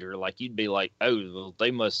way later, like you'd be like, oh,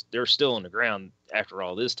 well, they're still on the ground after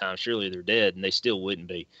all this time, surely they're dead, and they still wouldn't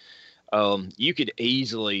be. You could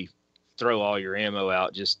easily throw all your ammo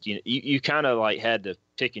out. Just you kind of like had to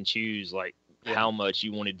pick and choose how much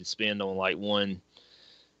you wanted to spend on like one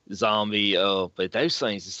zombie. But those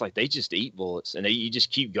things, it's like they just eat bullets, and you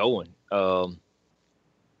just keep going. I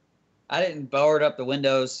didn't board up the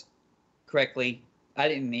windows correctly. I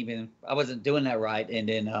wasn't doing that right, and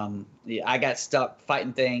then I got stuck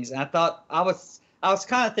fighting things, and I was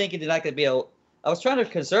kind of thinking that I was trying to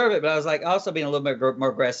conserve it, but I was like also being a little bit more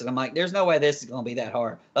aggressive. I'm like, there's no way this is going to be that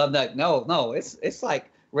hard. I'm like, no, it's like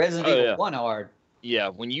Resident Evil 1 hard. Yeah,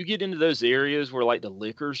 when you get into those areas where like the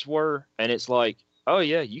liquors were, and it's like, oh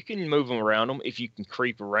yeah, you can move them around them if you can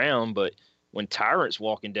creep around, but when Tyrant's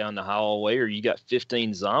walking down the hallway or you got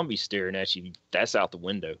 15 zombies staring at you, that's out the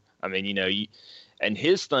window. I mean, and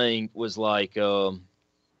his thing was like, I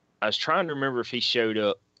was trying to remember if he showed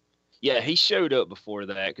up. Yeah, he showed up before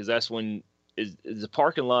that, because that's when is the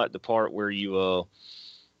parking lot the part where you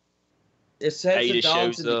it says the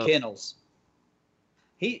dogs in the kennels.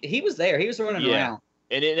 He was there. He was running around.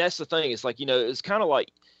 And that's the thing. It's like, it's kind of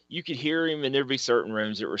like you could hear him, and there'd be certain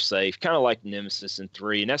rooms that were safe, kind of like Nemesis in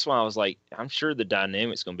 3. And that's why I was like, I'm sure the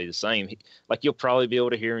dynamic's going to be the same. Like you'll probably be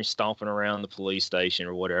able to hear him stomping around the police station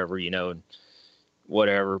or whatever, and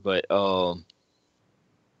whatever. But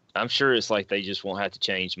I'm sure it's like they just won't have to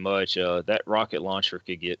change much. That rocket launcher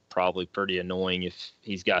could get probably pretty annoying if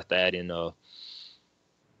he's got that in a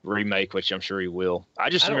remake, which I'm sure he will. I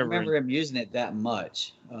don't remember him using it that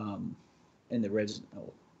much in the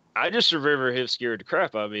original. I just remember him scared the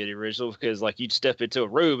crap out of me in the original, because like you'd step into a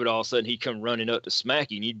room and all of a sudden he'd come running up to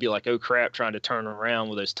smack you, and you'd be like, oh crap, trying to turn around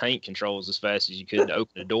with those tank controls as fast as you could to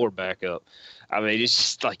open the door back up. I mean, it's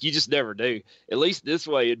just like you just never do. At least this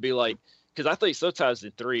way it'd be like, because I think sometimes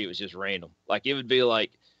in 3 it was just random. Like it would be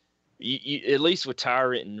like, you at least with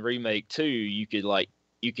Tyrant and Remake 2, you could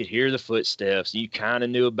hear the footsteps. You kind of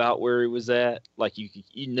knew about where he was at. Like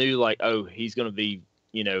you knew like, oh, he's going to be,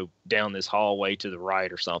 down this hallway to the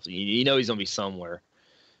right or something. He's going to be somewhere.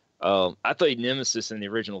 I think Nemesis in the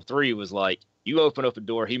original 3 was like, you open up a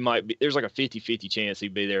door, he might be, there's like a 50-50 chance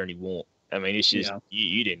he'd be there and he won't. I mean, it's just,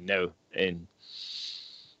 you didn't know. And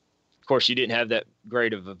of course you didn't have that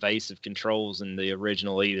great of evasive controls in the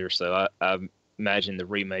original either. So I imagine the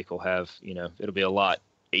remake will have, it'll be a lot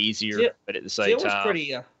easier, but at the same time,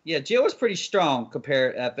 Jill was pretty strong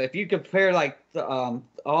compared. If you compare like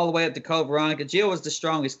all the way up to Code Veronica, Jill was the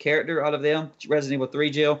strongest character out of them. Resident Evil 3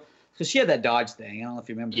 Jill, because she had that dodge thing. I don't know if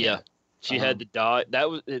you remember. Yeah, that. She had the dodge. That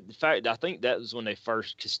was, in fact, I think that was when they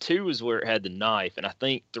first, because 2 was where it had the knife, and I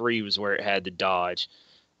think 3 was where it had the dodge.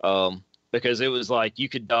 Because it was like you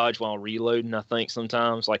could dodge while reloading, I think,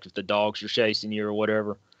 sometimes, like if the dogs are chasing you or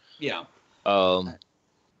whatever. Yeah.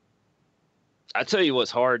 I tell you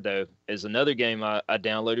what's hard, though, is another game I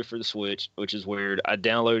downloaded for the Switch, which is weird. I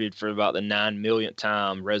downloaded for about the 9 millionth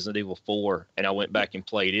time Resident Evil 4, and I went back and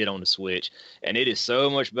played it on the Switch. And it is so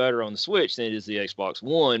much better on the Switch than it is the Xbox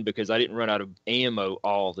One because I didn't run out of ammo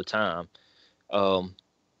all the time.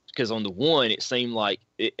 Because on the One, it seemed like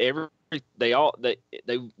it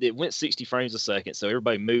went 60 frames a second, so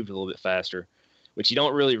everybody moved a little bit faster, which you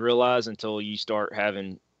don't really realize until you start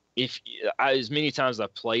having. As many times as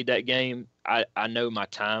I've played that game, I know my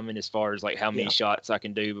timing as far as like how many shots I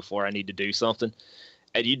can do before I need to do something.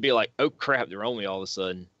 And you'd be like, oh crap, they're on me all of a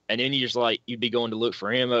sudden. And then you're just like, you'd be going to look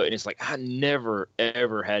for ammo. And it's like, I never,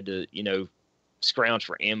 ever had to, scrounge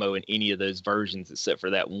for ammo in any of those versions except for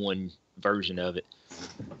that one version of it.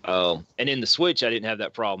 And in the Switch, I didn't have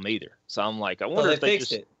that problem either. So I'm like, I wonder if they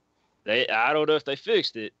fixed it. I don't know if they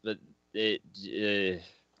fixed it, but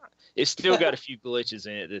it's still got a few glitches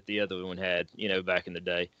in it that the other one had, back in the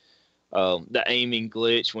day. The aiming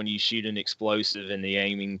glitch when you shoot an explosive and the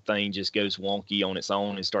aiming thing just goes wonky on its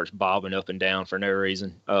own and starts bobbing up and down for no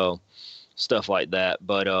reason. Stuff like that.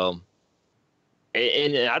 But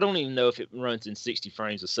and I don't even know if it runs in 60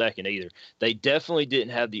 frames a second either. They definitely didn't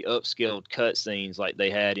have the upscaled cutscenes like they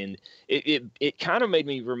had in it. It kind of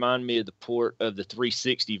remind me of the port of the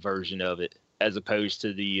 360 version of it as opposed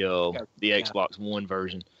to the Xbox One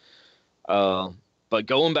version. But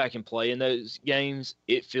going back and playing those games,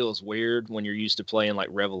 it feels weird when you're used to playing like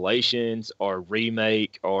Revelations or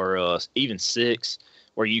Remake or even 6,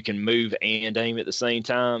 where you can move and aim at the same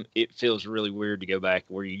time. It feels really weird to go back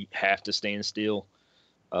where you have to stand still,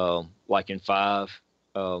 like in 5.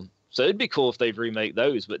 So it'd be cool if they'd remake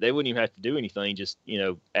those, but they wouldn't even have to do anything, just,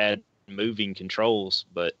 add moving controls.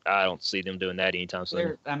 But I don't see them doing that anytime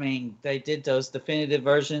soon. They did those definitive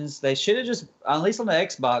versions. They should have just, at least on the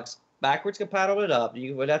Xbox, backwards compatible it up.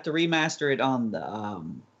 You would have to remaster it on the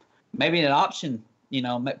maybe an option,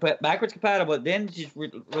 put backwards compatible, then just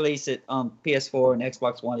release it on PS4 and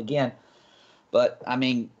Xbox One again. But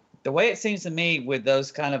the way it seems to me with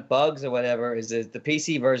those kind of bugs or whatever is that the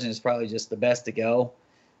PC version is probably just the best to go.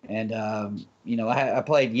 And I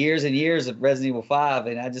played years and years of Resident Evil 5,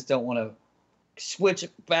 and I just don't want to switch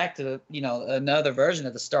back to another version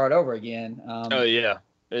at the start over again. Oh yeah.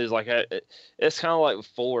 It's like it's kind of like with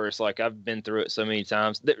 4. It's like I've been through it so many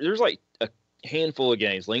times. There's like a handful of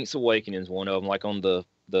games. Link's Awakening is one of them. Like on the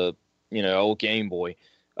old Game Boy,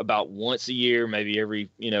 about once a year, maybe every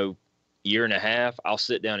year and a half, I'll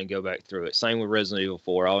sit down and go back through it. Same with Resident Evil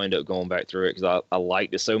 4. I'll end up going back through it because I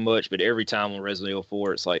liked it so much. But every time on Resident Evil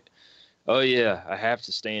 4, it's like, oh yeah, I have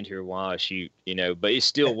to stand here while I shoot, but it's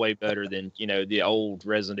still way better than, the old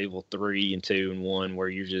Resident Evil 3 and 2 and 1 where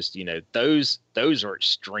you're just, those are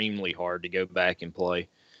extremely hard to go back and play.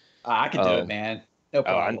 I can do it, man. No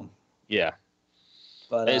problem. Yeah.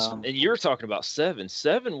 But and you were talking about 7.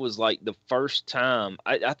 7 was like the first time.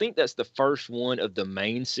 I think that's the first one of the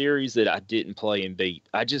main series that I didn't play and beat.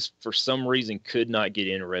 I just, for some reason, could not get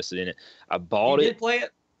interested in it. I bought it. You did play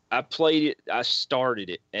it? I played it. I started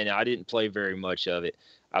it, and I didn't play very much of it.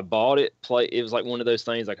 I bought it. It was like one of those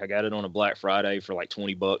things. Like I got it on a Black Friday for like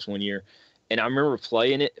 $20 one year, and I remember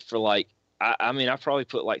playing it for like. I probably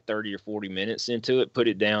put like 30 or 40 minutes into it. Put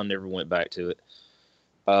it down. Never went back to it.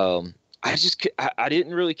 I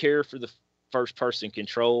didn't really care for the first person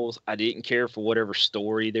controls. I didn't care for whatever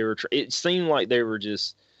story they were. It seemed like they were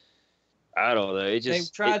just. I don't know. They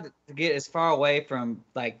tried to get as far away from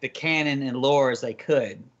like the canon and lore as they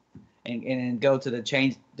could. And go to the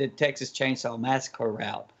Texas Chainsaw Massacre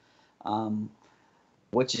route,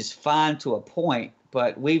 which is fine to a point,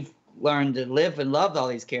 but we've learned to live and love all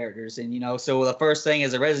these characters. And, so the first thing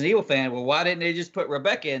as a Resident Evil fan, well, why didn't they just put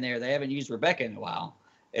Rebecca in there? They haven't used Rebecca in a while.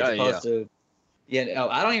 As opposed to,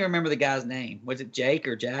 I don't even remember the guy's name. Was it Jake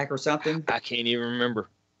or Jack or something? I can't even remember.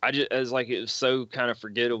 It was so kind of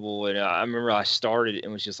forgettable. And I remember I started it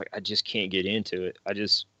and was just like, I just can't get into it.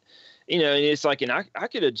 And it's like, and I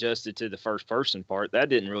could adjust it to the first person part. That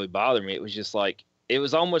didn't really bother me. It was just like, it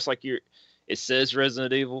was almost like it says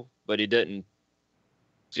Resident Evil, but it doesn't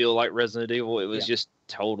feel like Resident Evil. It was just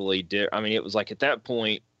totally different. It was like at that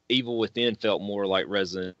point, Evil Within felt more like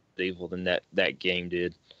Resident Evil than that game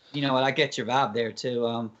did. You know what? I get your vibe there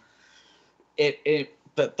too. It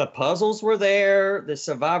the puzzles were there. The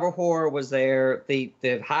survival horror was there. The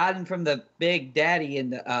hiding from the big daddy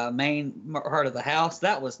in the main part of the house,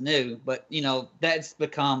 that was new. But you know, that's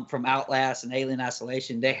become from Outlast and Alien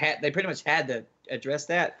Isolation. They pretty much had to address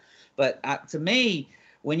that. But to me,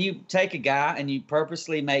 when you take a guy and you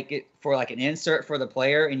purposely make it for like an insert for the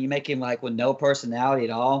player, and you make him like with no personality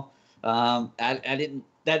at all, I didn't.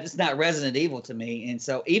 That is not Resident Evil to me. And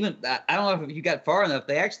so even I don't know if you got far enough.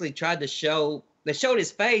 They actually tried to show. They showed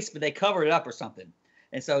his face, but they covered it up or something.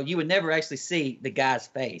 And so you would never actually see the guy's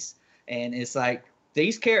face. And it's like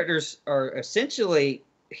these characters are essentially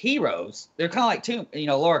heroes. They're kind of like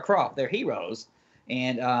Lara Croft. They're heroes,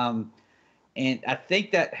 and I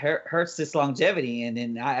think that hurts this longevity. And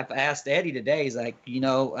then I've asked Eddie today. He's like,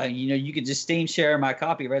 you could just Steam share my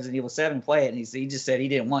copy of Resident Evil 7 and play it. And he just said he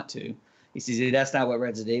didn't want to. He says that's not what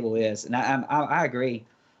Resident Evil is, and I agree.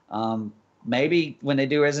 Maybe when they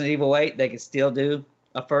do Resident Evil 8, they could still do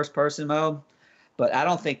a first-person mode, but I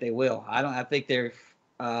don't think they will. I think they're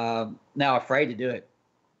now afraid to do it.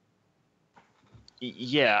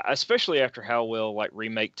 Yeah, especially after how well like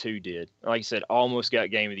Remake 2 did. Like I said, almost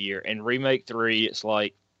got Game of the Year, and Remake 3, it's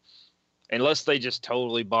like, unless they just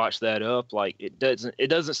totally botch that up, like it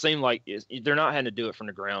doesn't seem like they're not having to do it from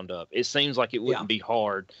the ground up. It seems like it wouldn't be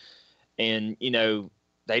hard. And,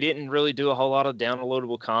 they didn't really do a whole lot of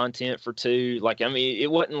downloadable content for 2. Like, I mean, it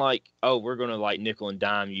wasn't like, oh, we're going to like nickel and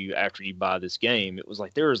dime you after you buy this game. It was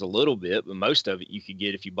like there was a little bit, but most of it you could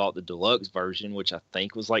get if you bought the deluxe version, which I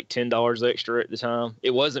think was like $10 extra at the time.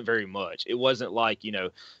 It wasn't very much. It wasn't like,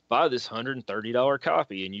 buy this $130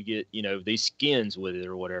 copy and you get, these skins with it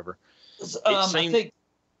or whatever. I think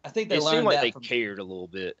they learned seemed like that they cared a little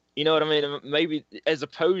bit. You know what I mean? Maybe as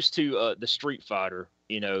opposed to the Street Fighter,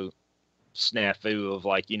 snafu of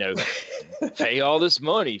like, pay all this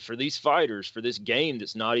money for these fighters for this game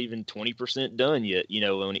that's not even 20% done yet,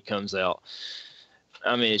 when it comes out.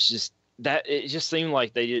 I mean, it's just that it just seemed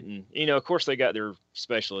like they didn't, of course they got their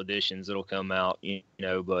special editions that'll come out,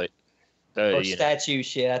 but or statue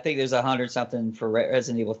shit. I think there's 100 something for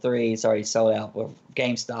Resident Evil 3. It's already sold out with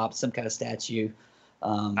GameStop, some kind of statue.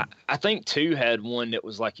 I think 2 had one that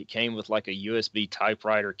was like it came with like a USB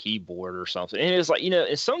typewriter keyboard or something. And it's like,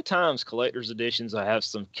 and sometimes collector's editions I have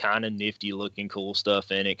some kind of nifty looking cool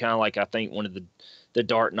stuff in it. Kind of like I think one of the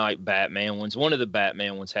Dark Knight Batman ones. One of the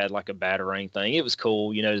Batman ones had like a Batarang thing. It was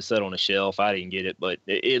cool, to set on a shelf. I didn't get it, but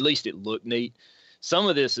at least it looked neat. Some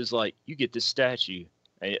of this is like you get this statue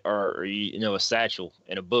or a satchel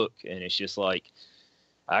and a book, and it's just like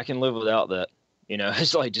I can live without that.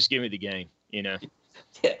 It's like just give me the game.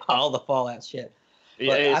 All the Fallout shit. But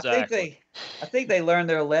yeah, exactly. I think they learned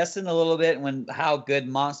their lesson a little bit when how good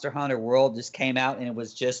Monster Hunter World just came out and it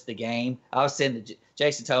was just the game. I was saying that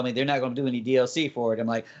Jason told me they're not going to do any DLC for it. I'm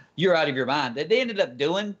like, you're out of your mind. They ended up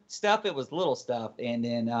doing stuff. It was little stuff, and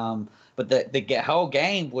then but the whole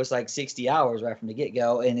game was like 60 hours right from the get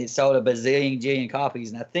go, and it sold a jillion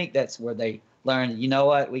copies. And I think that's where they learned. You know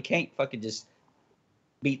what? We can't fucking just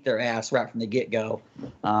beat their ass right from the get go.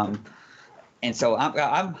 And so I've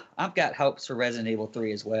got hopes for Resident Evil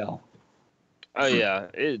 3 as well. Oh yeah,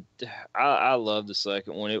 I love the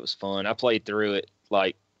second one. It was fun. I played through it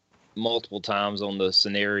like multiple times on the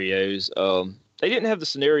scenarios. They didn't have the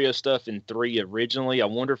scenario stuff in 3 originally. I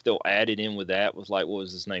wonder if they'll add it in with that, with like, what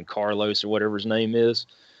was his name, Carlos or whatever his name is.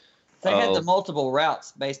 They had the multiple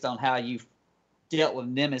routes based on how you dealt with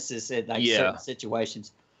Nemesis in certain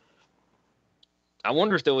situations. I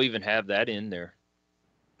wonder if they'll even have that in there.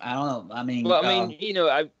 I don't know. I mean,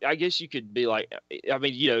 I guess you could be like,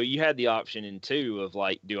 you had the option in 2 of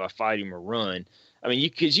like, do I fight him or run? I mean,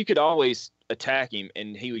 because you could always attack him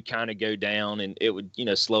and he would kind of go down and it would,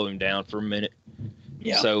 slow him down for a minute.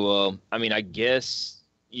 Yeah. So, I guess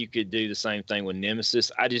you could do the same thing with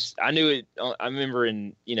Nemesis. I knew it. I remember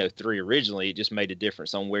in, 3 originally, it just made a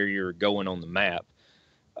difference on where you're going on the map.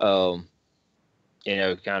 Kind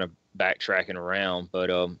of backtracking around, but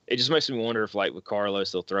it just makes me wonder if like with Carlos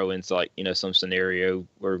they'll throw in like some scenario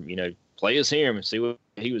where play as him and see what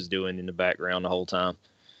he was doing in the background the whole time.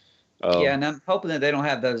 And I'm hoping that they don't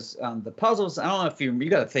have those the puzzles. I don't know if you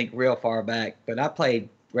got to think real far back, but I played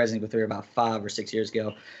Resident Evil 3 about 5 or 6 years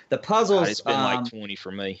ago. The puzzles it's been like 20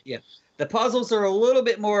 for me. Yeah, the puzzles are a little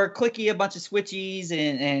bit more clicky, a bunch of switchies,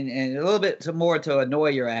 and a little bit more to annoy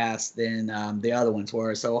your ass than the other ones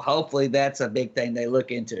were. So hopefully that's a big thing they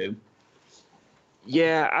look into.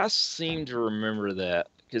 Yeah, I seem to remember that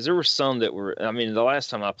because there were some that were. I mean, the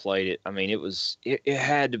last time I played it, it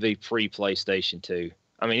had to be pre-PlayStation 2.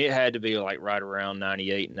 I mean, it had to be like right around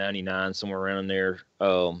 98, 99, somewhere around there.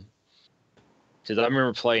 Because I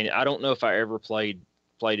remember playing it. I don't know if I ever played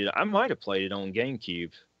played it. I might have played it on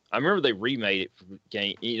GameCube. I remember they remade it for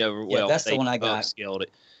game. Yeah, that's the one I got. Upscaled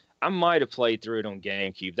it. I might have played through it on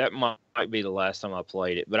GameCube. That might be the last time I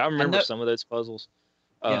played it. But I remember some of those puzzles.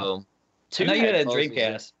 Yeah. I know you had a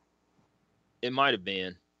Dreamcast. It might have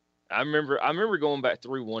been. I remember going back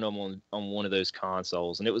through one of them on one of those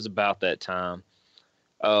consoles, and it was about that time.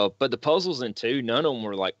 But the puzzles in 2, none of them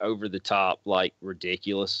were like over the top, like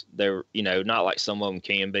ridiculous. They were, not like some of them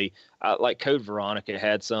can be. Like Code Veronica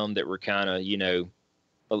had some that were kind of,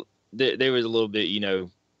 there was a little bit,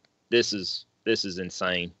 this is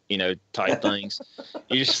insane, type things.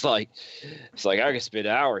 You're just like, it's like I could spend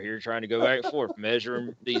an hour here trying to go back and forth,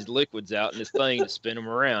 measuring these liquids out in this thing to spin them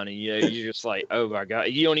around. And, you're just like, oh my God,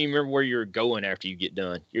 you don't even remember where you're going after you get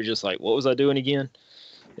done. You're just like, what was I doing again?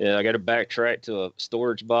 Yeah, I got to backtrack to a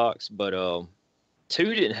storage box, but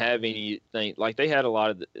 2 didn't have anything. Like they had a lot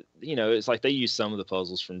of the, it's like they used some of the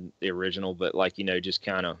puzzles from the original, but like, just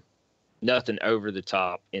kind of nothing over the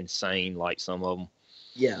top insane like some of them.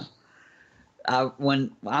 Yeah.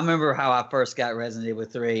 When I remember how I first got Resident Evil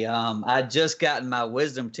 3, I'd just gotten my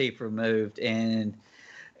wisdom teeth removed, and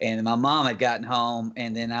my mom had gotten home,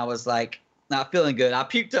 and then I was like not feeling good. I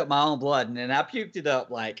puked up my own blood, and then I puked it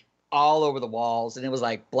up like all over the walls, and it was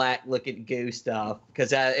like black looking goo stuff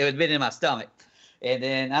because it had been in my stomach. And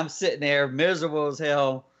then I'm sitting there miserable as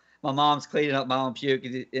hell. My mom's cleaning up my own puke,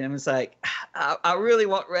 and it's like, I really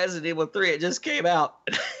want Resident Evil 3. It just came out.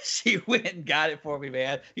 She went and got it for me,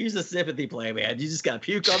 man. Use the sympathy play, man. You just got to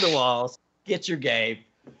puke on the walls. Get your game.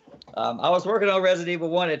 I was working on Resident Evil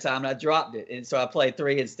 1 at a time, and I dropped it, and so I played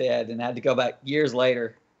 3 instead, and I had to go back years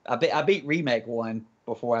later. I beat Remake 1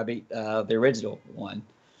 before I beat the original 1.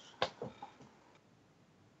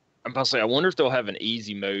 I'm about to say, I wonder if they'll have an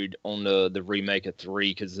easy mode on the remake of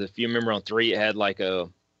 3, because if you remember on 3, it had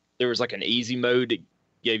there was like an easy mode that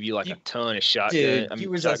gave you like a ton of shotgun. Dude,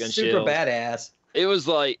 you was a super shells. Badass. It was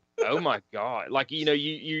like, oh my God. Like, you're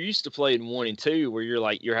used to playing 1 and 2 where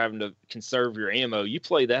you're having to conserve your ammo. You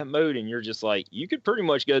play that mode and you're just like, you could pretty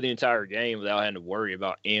much go the entire game without having to worry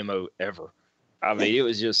about ammo ever. I mean, it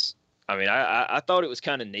was just, I thought it was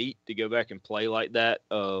kind of neat to go back and play like that.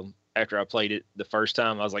 After I played it the first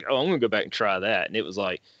time, I was like, oh, I'm going to go back and try that. And it was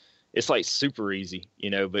like, it's like super easy,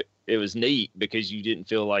 but it was neat because you didn't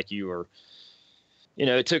feel like you were,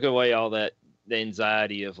 it took away all the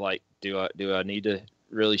anxiety of like, do I need to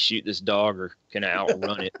really shoot this dog or can I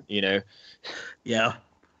outrun it, Yeah.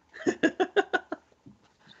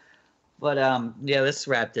 But, yeah, let's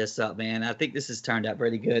wrap this up, man. I think this has turned out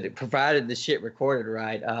pretty good. It provided the shit recorded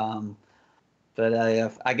right. But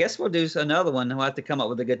I guess we'll do another one. We'll have to come up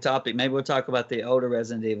with a good topic. Maybe we'll talk about the older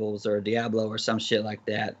Resident Evils or Diablo or some shit like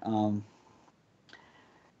that.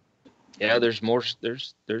 Yeah, there's more.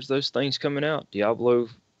 There's those things coming out. Diablo,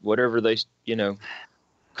 whatever they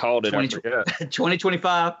called it.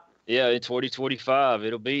 2025. Yeah, in 2025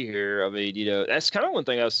 it'll be here. I mean, that's kind of one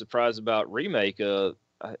thing I was surprised about Remake.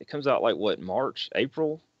 It comes out like what, March,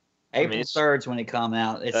 April? April 3rd's when it come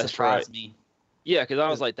out. It surprised me. Yeah, because I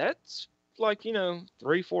was like, that's like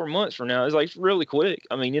 3-4 months from now. It's like really quick.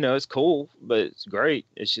 I mean, it's cool, but it's great.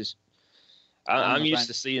 It's just I'm used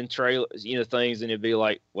to seeing trailers, things, and it'd be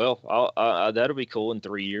like, well, that'll be cool in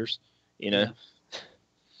 3 years. Yeah.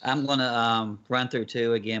 I'm gonna run through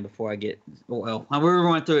 2 again before I get. Well, we're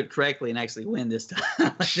going through it correctly and actually win this time,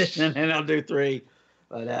 and then I'll do 3.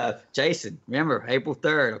 But Jason, remember April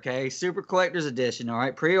 3rd, okay? Super Collector's Edition, all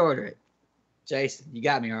right? Pre-order it. Jason, you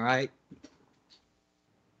got me, all right?